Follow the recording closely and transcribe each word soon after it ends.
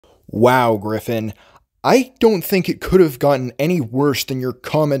Wow, Griffin. I don't think it could have gotten any worse than your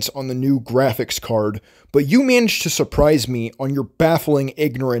comments on the new graphics card, but you managed to surprise me on your baffling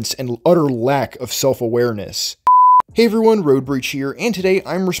ignorance and utter lack of self-awareness. Hey everyone, Roadbreach here, and today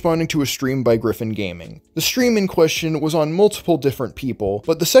I'm responding to a stream by Griffin Gaming. The stream in question was on multiple different people,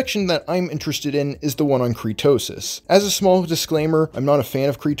 but the section that I'm interested in is the one on Creetosis. As a small disclaimer, I'm not a fan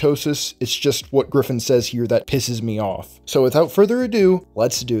of Creetosis, it's just what Griffin says here that pisses me off. So without further ado,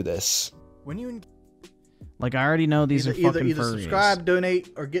 let's do this. Like, I already know these are fucking either furries. subscribe,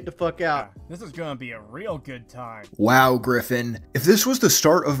 donate, or get the fuck out. This is gonna be a real good time. Wow, Griffin. If this was the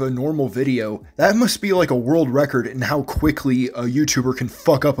start of a normal video, that must be like a world record in how quickly a YouTuber can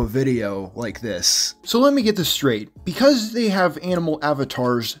fuck up a video like this. So let me get this straight. Because they have animal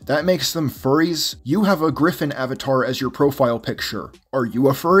avatars, that makes them furries? You have a Griffin avatar as your profile picture. Are you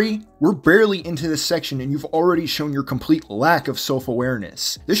a furry? We're barely into this section and you've already shown your complete lack of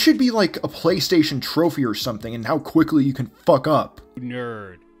self-awareness. This should be like a PlayStation trophy or something and how quickly you can fuck up.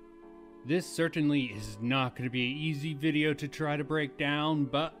 Nerd. This certainly is not going to be an easy video to try to break down,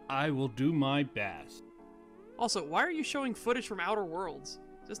 but I will do my best. Also, why are you showing footage from Outer Worlds?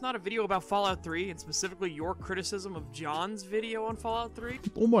 Is this not a video about Fallout 3, and specifically your criticism of John's video on Fallout 3?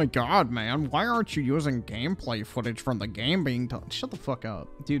 Oh my god, man. Why aren't you using gameplay footage from the game being done? Shut the fuck up.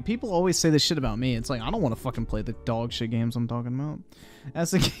 Dude, people always say this shit about me. It's like, I don't want to fucking play the dog shit games I'm talking about.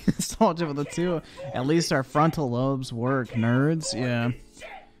 As against all of the two, at least our frontal lobes work, nerds. Yeah.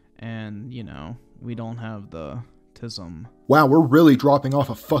 And, you know, we don't have the autism. Wow, we're really dropping off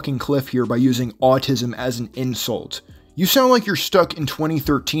a fucking cliff here by using autism as an insult. You sound like you're stuck in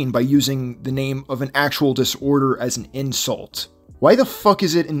 2013 by using the name of an actual disorder as an insult. Why the fuck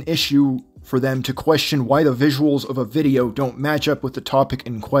is it an issue for them to question why the visuals of a video don't match up with the topic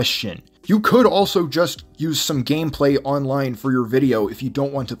in question? You could also just use some gameplay online for your video if you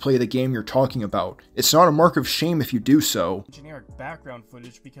don't want to play the game you're talking about. It's not a mark of shame if you do so. Generic background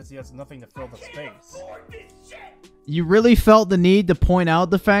footage because he has nothing to fill the space. You really felt the need to point out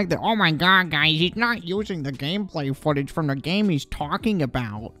the fact that, oh my god, guys, he's not using the gameplay footage from the game he's talking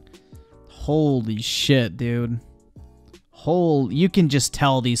about. Holy shit, dude. You can just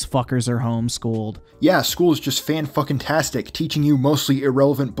tell these fuckers are homeschooled. Yeah, school is just fan-fucking-tastic, teaching you mostly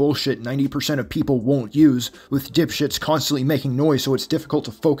irrelevant bullshit 90% of people won't use, with dipshits constantly making noise so it's difficult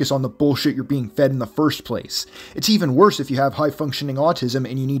to focus on the bullshit you're being fed in the first place. It's even worse if you have high-functioning autism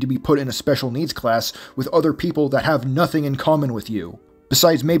and you need to be put in a special needs class with other people that have nothing in common with you.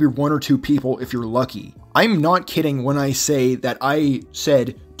 Besides maybe one or two people if you're lucky. I'm not kidding when I say that I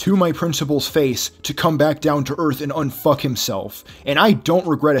said to my principal's face to come back down to earth and unfuck himself, and I don't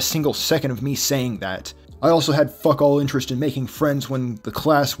regret a single second of me saying that. I also had fuck all interest in making friends when the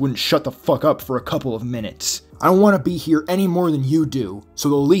class wouldn't shut the fuck up for a couple of minutes. I don't want to be here any more than you do, so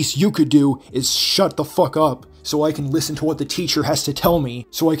the least you could do is shut the fuck up so I can listen to what the teacher has to tell me,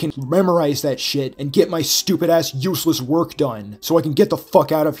 so I can memorize that shit and get my stupid ass useless work done, so I can get the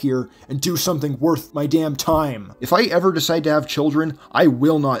fuck out of here and do something worth my damn time. If I ever decide to have children, I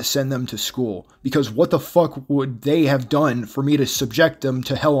will not send them to school, because what the fuck would they have done for me to subject them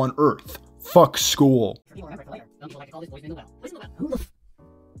to hell on earth? Fuck school.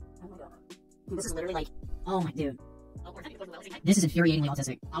 This is literally like, oh my dude. This is infuriatingly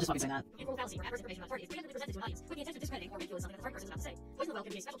autistic. I'll just fucking say that.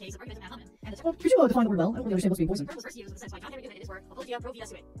 Could you define the word well? I don't really understand what's being poisoned.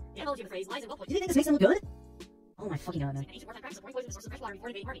 You think this makes them look good? Oh my fucking god, man.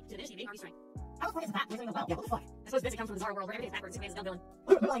 How the fuck is that? Yeah, what the fuck? I suppose this comes from the bizarre world where everything's backwards and Superman's a dumb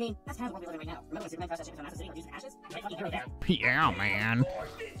villain. Well, I mean, that's kind of what we live in right now. Remember when Superman crashed that ship into a massive city and reduced to ashes? Right fucking right there. Yeah, man.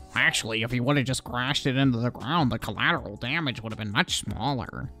 Actually, if he would have just crashed it into the ground, the collateral damage would have been much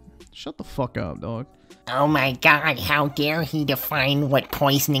smaller. Shut the fuck up, dog. Oh my god, how dare he define what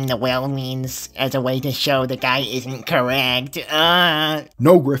poisoning the well means as a way to show the guy isn't correct.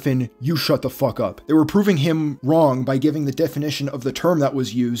 No, Griffin, you shut the fuck up. They were proving him wrong by giving the definition of the term that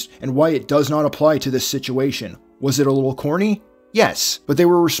was used and why it does not apply to this situation. Was it a little corny? Yes, but they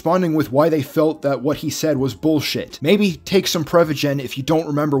were responding with why they felt that what he said was bullshit. Maybe take some Prevagen if you don't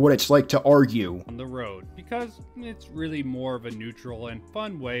remember what it's like to argue. On the road, because it's really more of a neutral and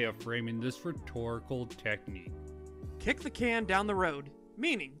fun way of framing this rhetorical technique. Kick the can down the road,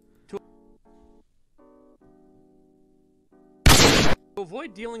 meaning to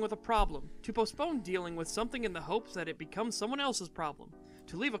avoid dealing with a problem, to postpone dealing with something in the hopes that it becomes someone else's problem,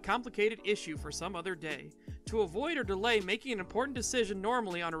 to leave a complicated issue for some other day, to avoid or delay making an important decision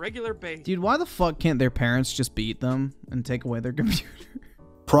normally on a regular basis. Dude, why the fuck can't their parents just beat them and take away their computer?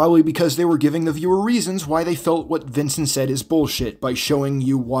 Probably because they were giving the viewer reasons why they felt what Vincent said is bullshit by showing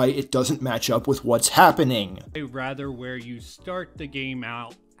you why it doesn't match up with what's happening. Rather where you start the game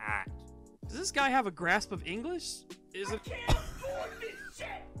out at. Does this guy have a grasp of English? Is it?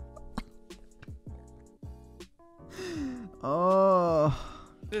 Oh.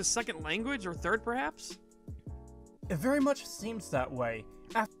 His second language or third, perhaps? It very much seems that way.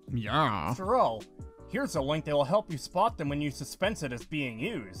 Yeah. After all, here's a link that will help you spot them when you suspense it as being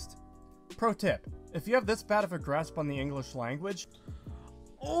used. Pro tip, if you have this bad of a grasp on the English language...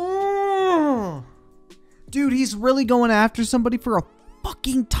 Oh! Dude, he's really going after somebody for a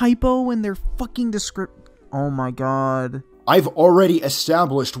fucking typo in their fucking descript. Oh my god. I've already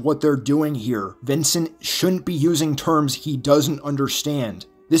established what they're doing here. Vincent shouldn't be using terms he doesn't understand.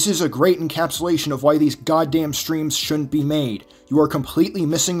 This is a great encapsulation of why these goddamn streams shouldn't be made. You are completely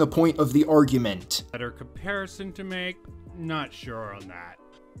missing the point of the argument. Better comparison to make? Not sure on that.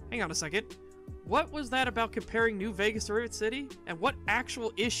 Hang on a second. What was that about comparing New Vegas to Rivet City? And what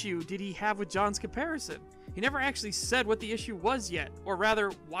actual issue did he have with John's comparison? He never actually said what the issue was yet, or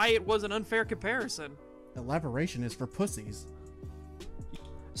rather, why it was an unfair comparison. Elaboration is for pussies.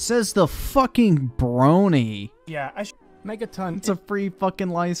 Says the fucking brony. Yeah, Megaton... It's a free fucking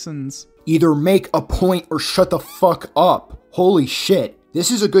license. Either make a point or shut the fuck up. Holy shit. This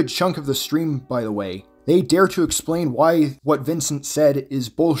is a good chunk of the stream, by the way. They dare to explain why what Vincent said is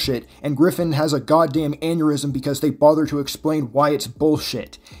bullshit, and Griffin has a goddamn aneurysm because they bother to explain why it's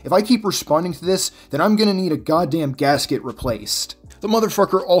bullshit. If I keep responding to this, then I'm gonna need a goddamn gasket replaced. The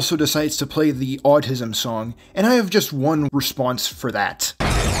motherfucker also decides to play the autism song, and I have just one response for that.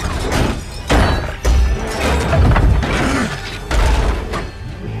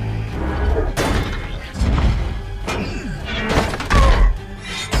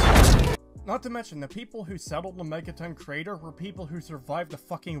 Not to mention, the people who settled the Megaton crater were people who survived the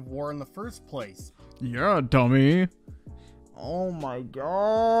fucking war in the first place. Yeah, dummy. Oh my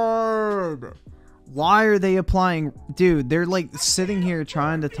god. Why are they applying... Dude, they're like sitting here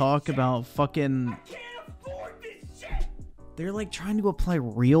trying to talk about fucking... They're like trying to apply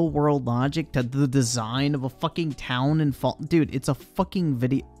real world logic to the design of a fucking town and fall... Dude, it's a fucking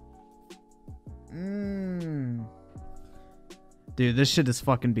video... Dude, this shit is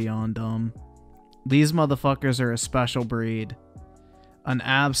fucking beyond dumb. These motherfuckers are a special breed. An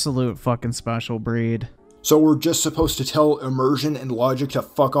absolute fucking special breed. So we're just supposed to tell immersion and logic to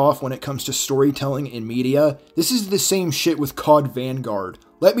fuck off when it comes to storytelling in media? This is the same shit with COD Vanguard.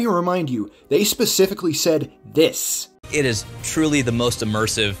 Let me remind you, they specifically said this. It is truly the most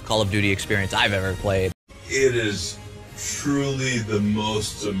immersive Call of Duty experience I've ever played. It is truly the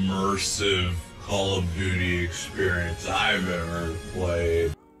most immersive Call of Duty experience I've ever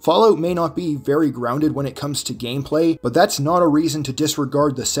played. Fallout may not be very grounded when it comes to gameplay, but that's not a reason to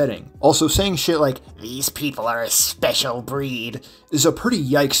disregard the setting. Also, saying shit like, "These people are a special breed," is a pretty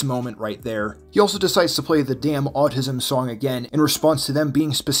yikes moment right there. He also decides to play the damn autism song again in response to them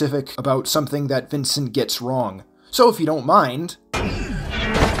being specific about something that Vincent gets wrong. So if you don't mind...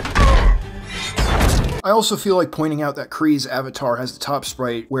 I also feel like pointing out that Kree's avatar has the top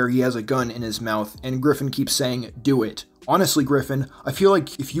sprite where he has a gun in his mouth, and Griffin keeps saying, "Do it." Honestly, Griffin, I feel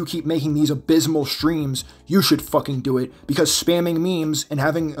like if you keep making these abysmal streams, you should fucking do it, because spamming memes and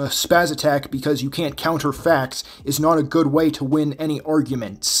having a spaz attack because you can't counter facts is not a good way to win any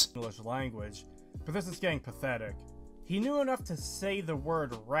arguments. English language, but this is getting pathetic. He knew enough to say the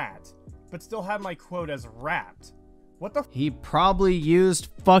word rat, but still had my quote as wrapped. What the f— He probably used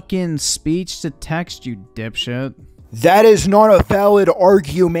fucking speech to text, you dipshit. That is not a valid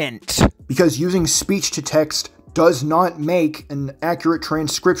argument, because using speech to text does not make an accurate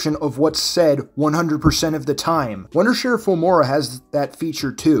transcription of what's said 100% of the time. Wondershare Filmora has that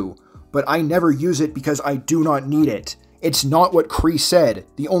feature too, but I never use it because I do not need it. It's not what Kree said.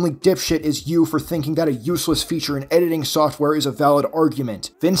 The only dipshit is you for thinking that a useless feature in editing software is a valid argument.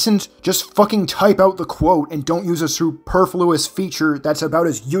 Vincent, just fucking type out the quote and don't use a superfluous feature that's about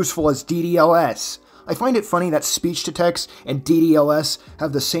as useful as DDLS. I find it funny that speech-to-text and DDLS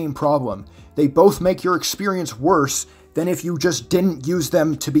have the same problem. They both make your experience worse than if you just didn't use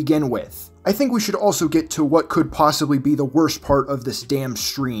them to begin with. I think we should also get to what could possibly be the worst part of this damn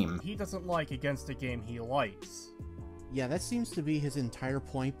stream. He doesn't like against a game he likes. Yeah, that seems to be his entire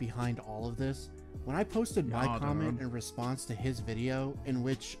point behind all of this. When I posted my comment in response to his video, in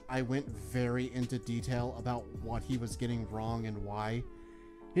which I went very into detail about what he was getting wrong and why,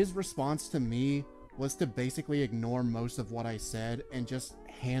 his response to me was to basically ignore most of what I said and just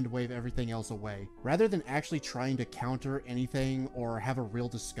hand wave everything else away. Rather than actually trying to counter anything or have a real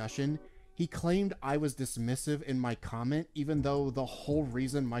discussion, He claimed I was dismissive in my comment, even though the whole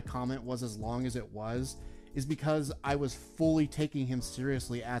reason my comment was as long as it was is because I was fully taking him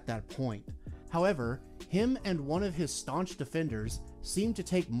seriously at that point. However, him and one of his staunch defenders seemed to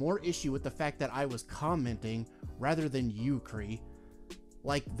take more issue with the fact that I was commenting rather than you, Cree.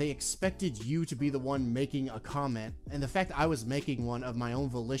 Like, they expected you to be the one making a comment, and the fact I was making one of my own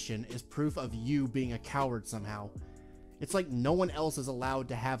volition is proof of you being a coward somehow. It's like no one else is allowed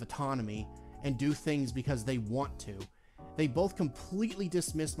to have autonomy and do things because they want to. They both completely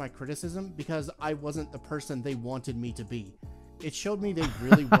dismissed my criticism because I wasn't the person they wanted me to be. It showed me they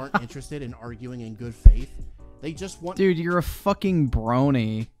really weren't interested in arguing in good faith. They just want— Dude, you're a fucking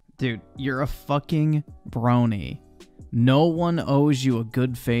brony. Dude, you're a fucking brony. No one owes you a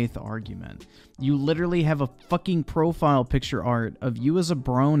good faith argument. You literally have a fucking profile picture art of you as a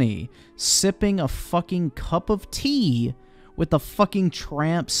brony sipping a fucking cup of tea with a fucking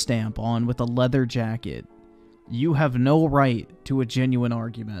tramp stamp on with a leather jacket. You have no right to a genuine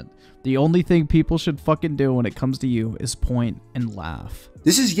argument. The only thing people should fucking do when it comes to you is point and laugh.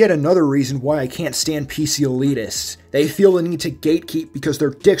 This is yet another reason why I can't stand PC elitists. They feel the need to gatekeep because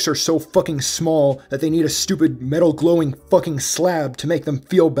their dicks are so fucking small that they need a stupid metal glowing fucking slab to make them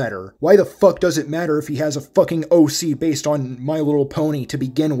feel better. Why the fuck does it matter if he has a fucking OC based on My Little Pony to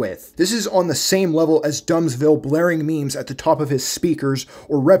begin with? This is on the same level as Dumbsville blaring memes at the top of his speakers,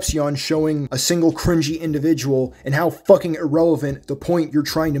 or Repsion showing a single cringy individual and how fucking irrelevant the point you're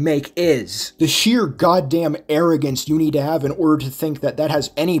trying to make is. The sheer goddamn arrogance you need to have in order to think that that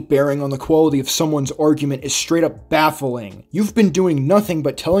has any bearing on the quality of someone's argument is straight up baffling. You've been doing nothing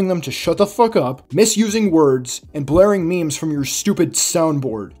but telling them to shut the fuck up, misusing words, and blaring memes from your stupid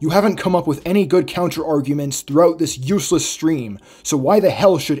soundboard. You haven't come up with any good counter arguments throughout this useless stream, so why the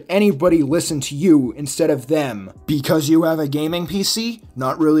hell should anybody listen to you instead of them? Because you have a gaming PC?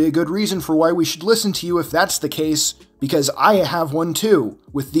 Not really a good reason for why we should listen to you if that's the case. Because I have one too,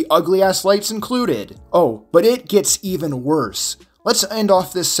 with the ugly ass lights included. Oh, but it gets even worse. Let's end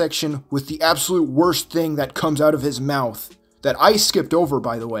off this section with the absolute worst thing that comes out of his mouth. That I skipped over,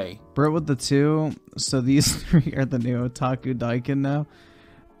 by the way. Bro with the 2, so these 3 are the new Otaku Daikin now?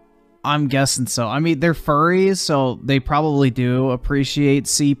 I'm guessing so. I mean, they're furries, so they probably do appreciate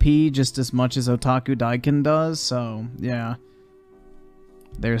CP just as much as Otaku Daikin does, so yeah.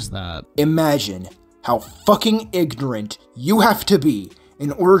 There's that. Imagine how fucking ignorant you have to be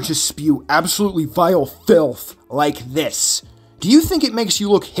in order to spew absolutely vile filth like this. Do you think it makes you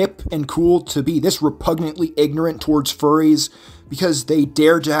look hip and cool to be this repugnantly ignorant towards furries because they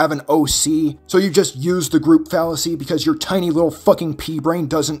dare to have an OC? So you just use the group fallacy because your tiny little fucking pea-brain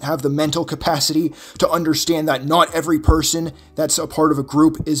doesn't have the mental capacity to understand that not every person that's a part of a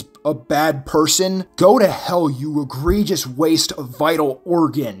group is a bad person? Go to hell, you egregious waste of vital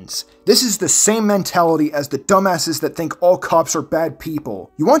organs. This is the same mentality as the dumbasses that think all cops are bad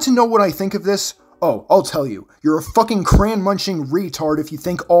people. You want to know what I think of this? Oh, I'll tell you. You're a fucking crayon-munching retard if you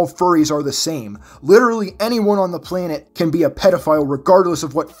think all furries are the same. Literally anyone on the planet can be a pedophile regardless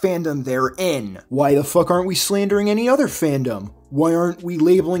of what fandom they're in. Why the fuck aren't we slandering any other fandom? Why aren't we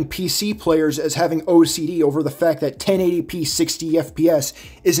labeling PC players as having OCD over the fact that 1080p 60 FPS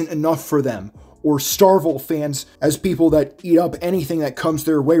isn't enough for them? Or Starville fans as people that eat up anything that comes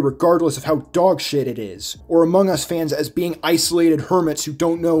their way regardless of how dog shit it is. Or Among Us fans as being isolated hermits who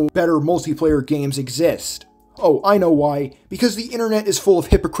don't know better multiplayer games exist. Oh, I know why. Because the internet is full of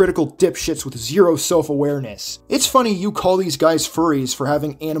hypocritical dipshits with zero self-awareness. It's funny you call these guys furries for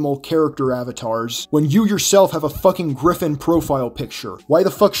having animal character avatars, when you yourself have a fucking Griffin profile picture. Why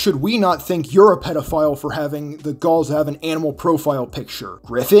the fuck should we not think you're a pedophile for having the gall to have an animal profile picture?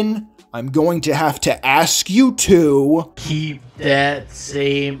 Griffin? I'm going to have to ask you to keep that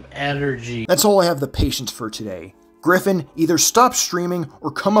same energy. That's all I have the patience for today. Griffin, either stop streaming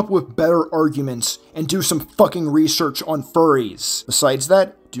or come up with better arguments and do some fucking research on furries. Besides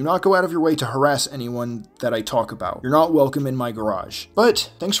that, do not go out of your way to harass anyone that I talk about. You're not welcome in my garage.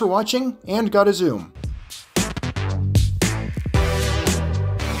 But thanks for watching, and gotta zoom.